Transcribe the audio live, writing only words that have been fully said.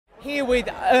Here with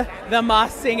the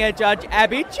Masked Singer judge,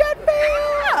 Abby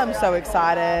Chatfield. I'm so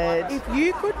excited. If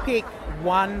you could pick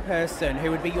one person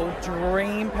who would be your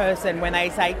dream person when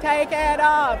they say, take it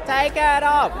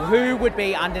off, who would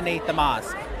be underneath the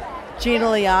mask? Gina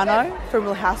Liano from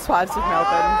Real Housewives of Melbourne.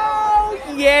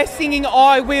 Oh, yeah, singing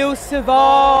I Will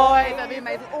Survive. That'd be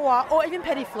amazing. Or even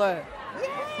Petty Fleur.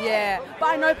 Yeah, but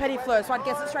I know Petty Fleur, so I'd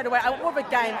guess it straight away. I want more of a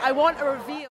game. I want a reveal.